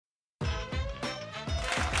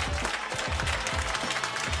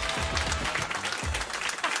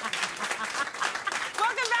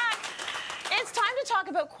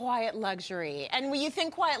about quiet luxury. And when you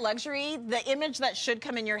think quiet luxury, the image that should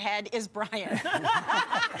come in your head is Brian. Well, this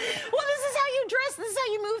is how you dress. This is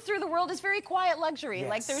how you move through the world. It's very quiet luxury. Yes,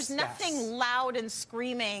 like, there's nothing loud and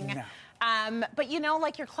screaming. No. But, you know,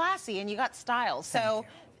 like, you're classy and you got style. So...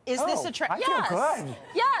 Is this a trend? I feel good.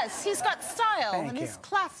 Yes, he's got style and he's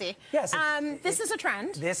classy. Yes. This is a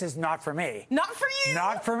trend. This is not for me. Not for you.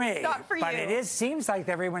 Not for me. Not for you. But it seems like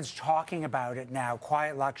everyone's talking about it now,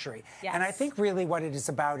 quiet luxury. Yes. And I think really what it is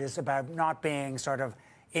about not being sort of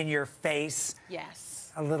in your face.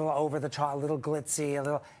 Yes. A little over the top, a little glitzy, a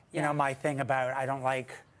little, you know, my thing about I don't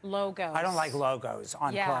like logos. I don't like logos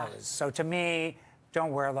on clothes. So to me,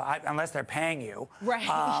 don't wear unless they're paying you. Right.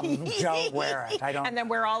 Don't wear it. I don't. And then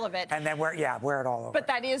wear all of it. And then wear it all over. But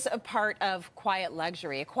that is a part of quiet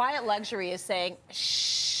luxury. A quiet luxury is saying,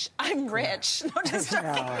 "Shh, I'm rich." No, just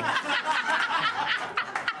joking.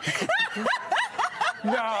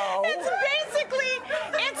 No.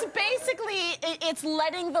 It's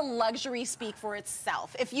letting the luxury speak for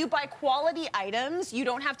itself. If you buy quality items, you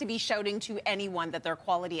don't have to be shouting to anyone that they're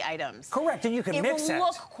quality items. Correct, and you can mix it. It will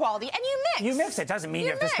look quality, and you mix. You mix it. Doesn't mean you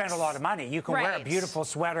have to spend a lot of money. You can wear a beautiful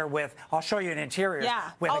sweater with, I'll show you an interior,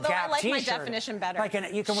 with a Gap t-shirt. Although I like my definition better.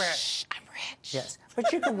 You can wear... Shh, I'm rich. Yes,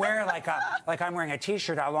 but you can wear like I'm wearing a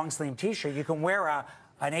t-shirt, a long sleeve t-shirt. You can wear an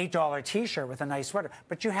 $8 t-shirt with a nice sweater,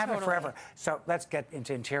 but you have it forever. So let's get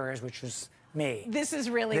into interiors, which is me. This is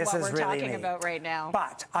really what we're talking about right now.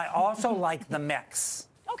 But I also like the mix.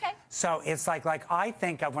 Okay. So it's like when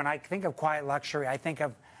I think of quiet luxury, I think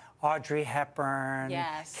of Audrey Hepburn,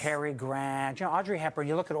 Cary Grant. You know, Audrey Hepburn,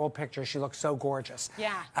 you look at old pictures, she looks so gorgeous.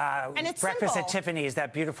 Yeah. And it's Breakfast simple. at Tiffany's,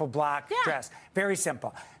 that beautiful black dress. Very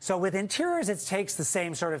simple. So with interiors, it takes the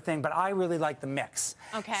same sort of thing, but I really like the mix.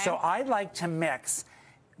 Okay. So I like to mix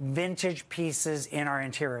vintage pieces in our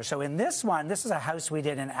interior. So in this one, this is a house we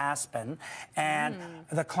did in Aspen, and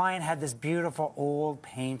the client had this beautiful old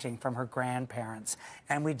painting from her grandparents.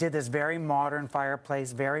 And we did this very modern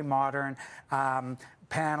fireplace, very modern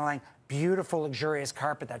paneling, beautiful, luxurious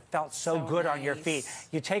carpet that felt so good on your feet.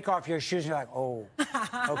 You take off your shoes and you're like, oh,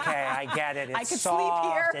 okay, I get it. It's I could soft,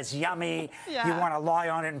 sleep here. It's yummy. You want to lie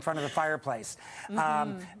on it in front of the fireplace.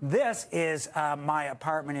 This is my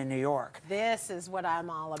apartment in New York. This is what I'm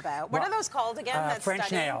all about. What are those called again?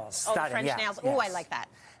 French nails. Oh, French nails. Oh, I like that.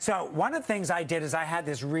 So one of the things I did is I had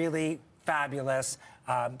this really fabulous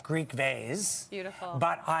Greek vase. Beautiful.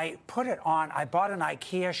 But I put it on. I bought an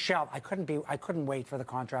IKEA shelf. I couldn't wait for the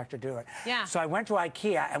contractor to do it. Yeah. So I went to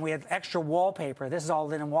IKEA and we had extra wallpaper. This is all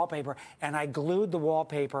linen wallpaper, and I glued the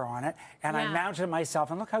wallpaper on it and I mounted it myself.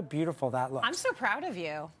 And look how beautiful that looks. I'm so proud of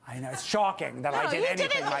you. I know, it's shocking that I did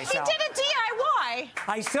anything myself. He did a DIY.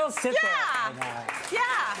 I still sit there.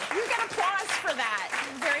 Yeah. You get applause for that.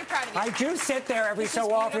 I'm very proud of you. I do sit there every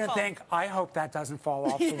so often and think, I hope that doesn't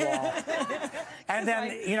fall off the wall. And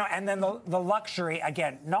then, you know, and then the luxury,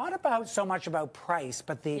 again, not about so much about price,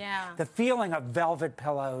 but the feeling of velvet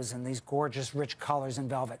pillows and these gorgeous, rich colors in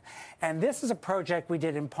velvet. And this is a project we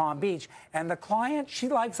did in Palm Beach, and the client, she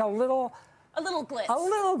likes a little glitz. A little glitz.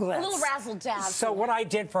 A little razzle-dazzle. So what I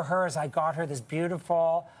did for her is I got her this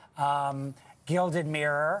beautiful gilded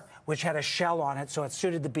mirror, which had a shell on it, so it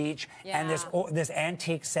suited the beach, and this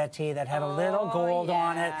antique settee that had a little gold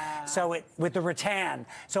on it, so with the rattan.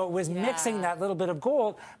 So it was mixing that little bit of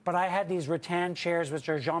gold, but I had these rattan chairs, which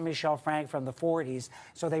are Jean-Michel Frank from the 40s,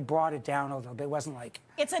 so they brought it down a little bit. It wasn't like...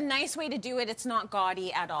 It's a nice way to do it. It's not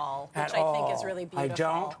gaudy at all, which I think is really beautiful. I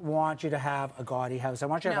don't want you to have a gaudy house. I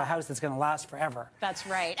want you to have a house that's going to last forever. That's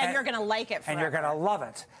right. And you're going to like it forever. And you're going to love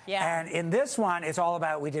it. Yeah. And in this one, it's all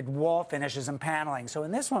about, we did wall finishes and paneling. So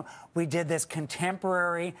in this one, we did this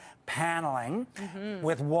contemporary paneling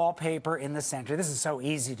with wallpaper in the center. This is so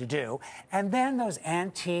easy to do. And then those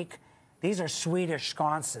antique, these are Swedish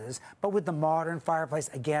sconces, but with the modern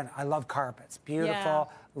fireplace. Again, I love carpets.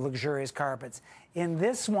 Beautiful, luxurious carpets. In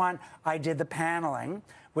this one, I did the paneling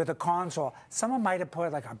with a console. Someone might have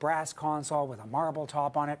put like a brass console with a marble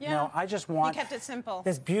top on it. Yeah. No, I just want... You kept it simple.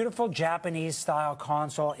 This beautiful Japanese-style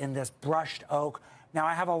console in this brushed oak. Now,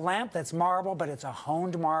 I have a lamp that's marble, but it's a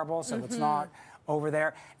honed marble, so it's not over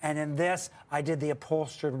there. And in this, I did the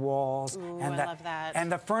upholstered walls. Ooh, and I love that.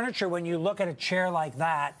 And the furniture, when you look at a chair like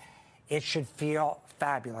that, it should feel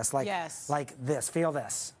fabulous. Like, like this. Feel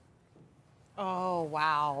this. Oh,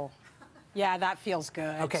 wow. Yeah, that feels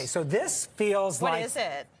good. Okay, so this feels like... What is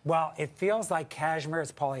it? Well, it feels like cashmere.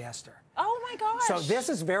 It's polyester. Oh, my gosh. So this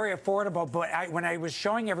is very affordable, but when I was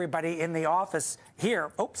showing everybody in the office here,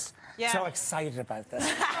 so excited about this.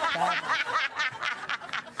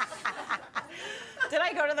 Did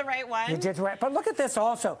I go to the right one? You did right. But look at this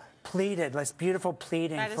also. Pleated, this beautiful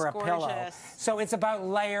pleating for a pillow. So it's about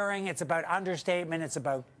layering, it's about understatement, it's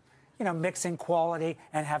about, you know, mixing quality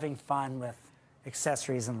and having fun with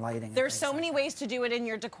accessories and lighting. There's so many ways to do it in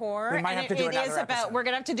your decor. We might have to do another episode. We're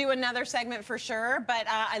going to have to do another segment for sure, but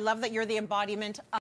I love that you're the embodiment of